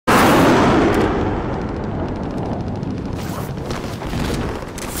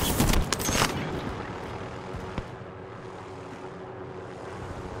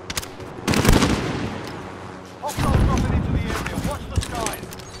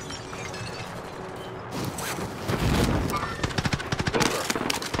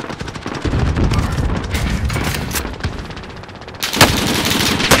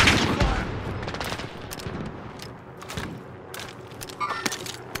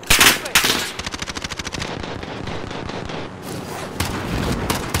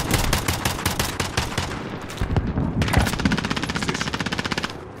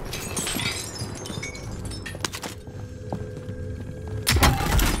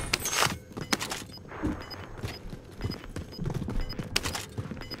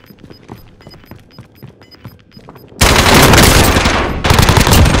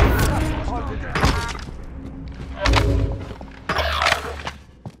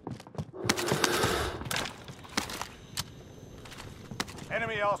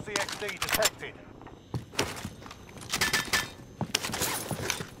RCXD detected.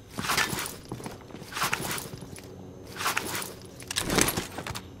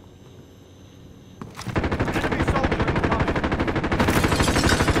 Enemy soldier incoming.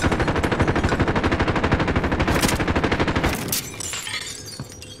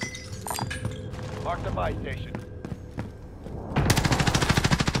 Mark the buy station.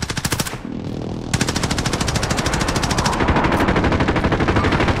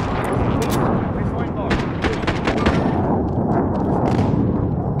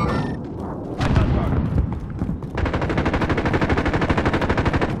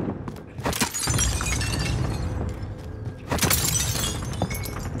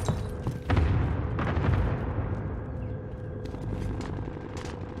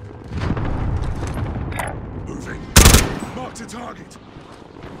 Mark to target.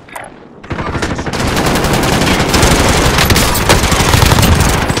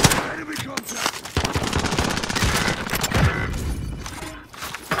 Enemy contact.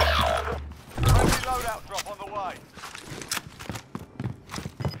 Friendly loadout drop on the way.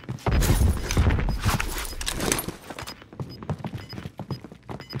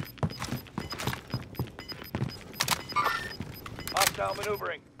 Hostile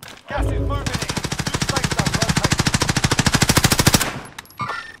maneuvering. Gas is moving in. New safe zone rotating.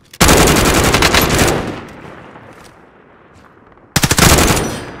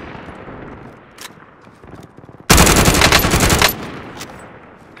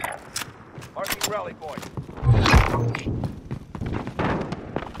 Marking rally point.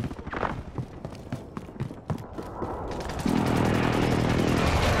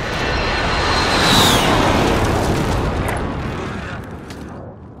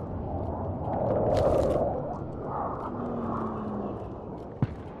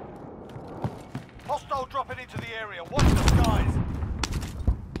 Hostile dropping into the area. Watch the skies.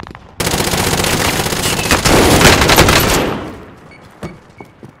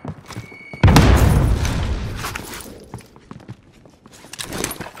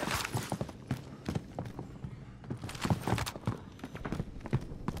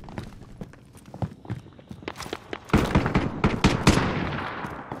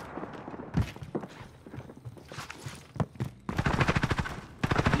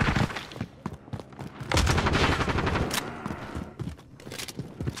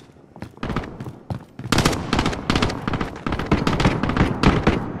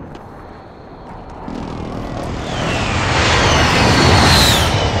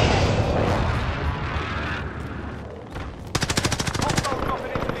 Hostile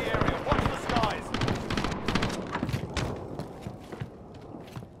dropping into the area. Watch the skies.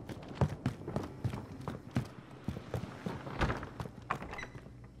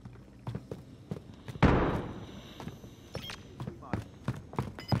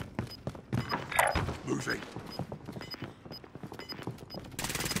 Moving.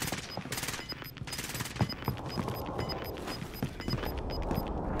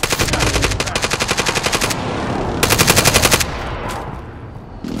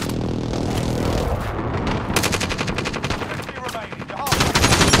 Remaining. To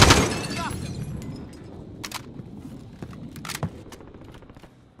half.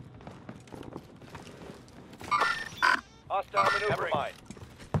 Hostile maneuvering. Never mind.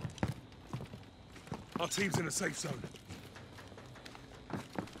 Our team's in a safe zone.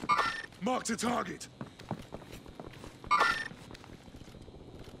 Mark to target.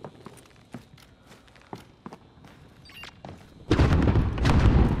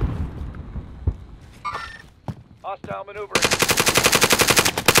 Hostile maneuvering.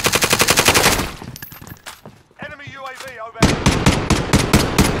 Enemy UAV overhead.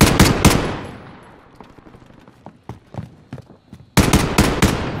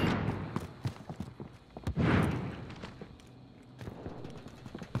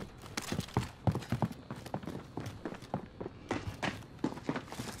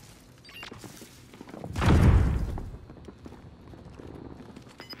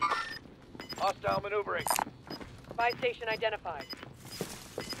 Hostile maneuvering. Buy station identified.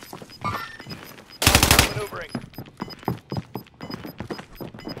 Hostile maneuvering.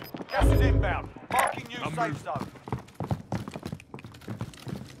 Gas is inbound. Marking new I'm safe moving. zone.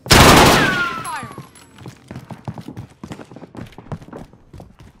 Fire!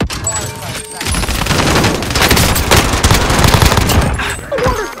 Fire sale down.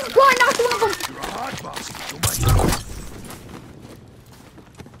 Why not one of them? You're a hard bastard. You'll make it.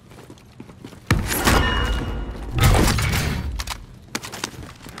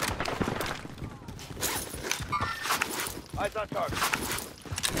 Eyes on target.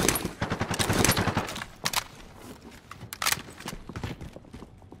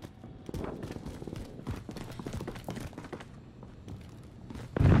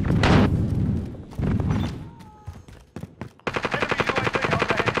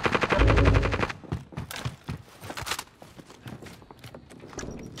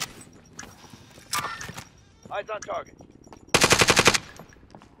 Eyes on target.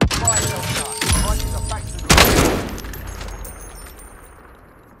 Fire sale start. Prices are back to the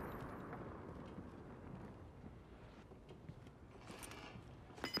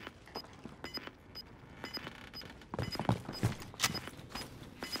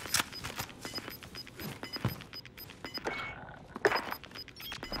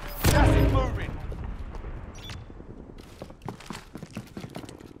gas is moving.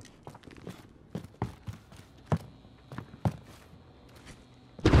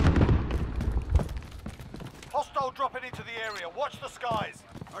 Hostile dropping into the area. Watch the skies.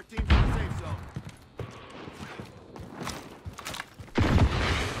 Our team's in the safe zone.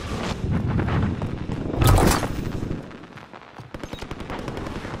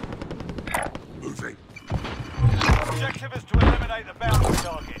 Moving. Objective is to eliminate the bounty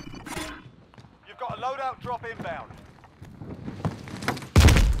target. You've got a loadout drop inbound.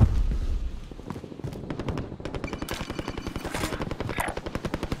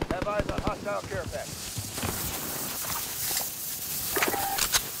 Have eyes on hostile care package.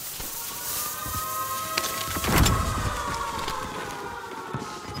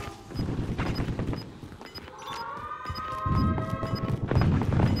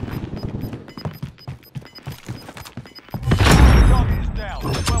 Target is down.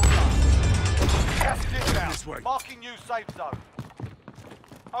 Well done. Gas is inbound. This way. Marking new safe zone.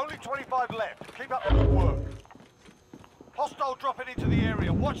 Only 25 left. Keep up the good work. Hostile dropping into the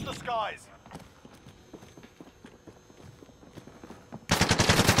area. Watch the skies.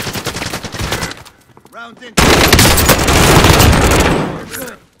 Rounds in.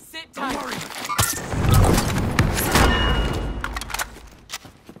 Sit Don't tight. worry.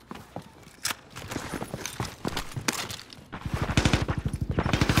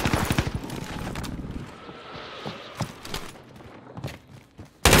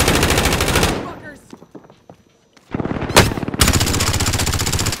 Fuckers.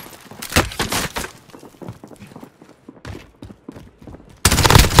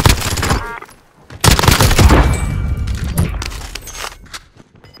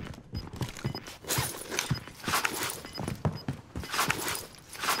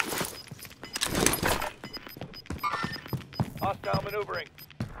 Hostile maneuvering.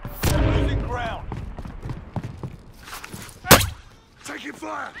 Losing ground. Taking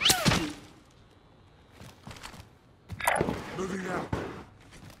fire. Moving out.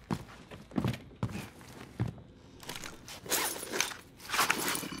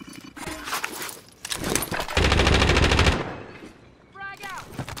 Frag out.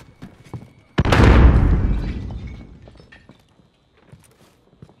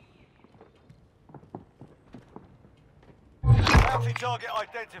 Bounty target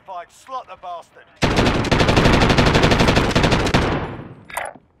identified. Slot the bastard.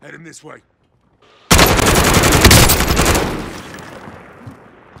 Heading this way.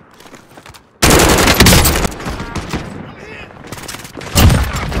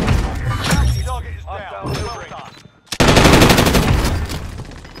 Bounty target is down. Hostile Well maneuvering. done.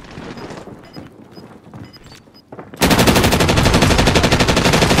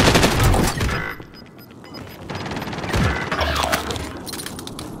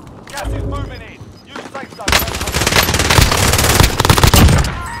 Gas is moving in. Use safe zone.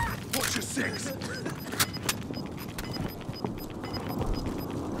 Watch your six.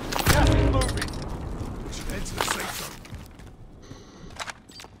 Gas is moving. We should head to the safe zone.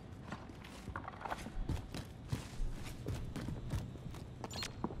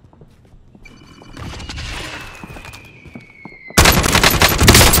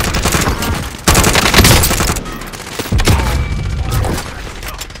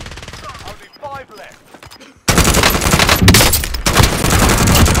 Only 5 left.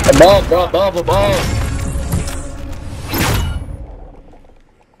 Bomb, bro, bomb, bomb.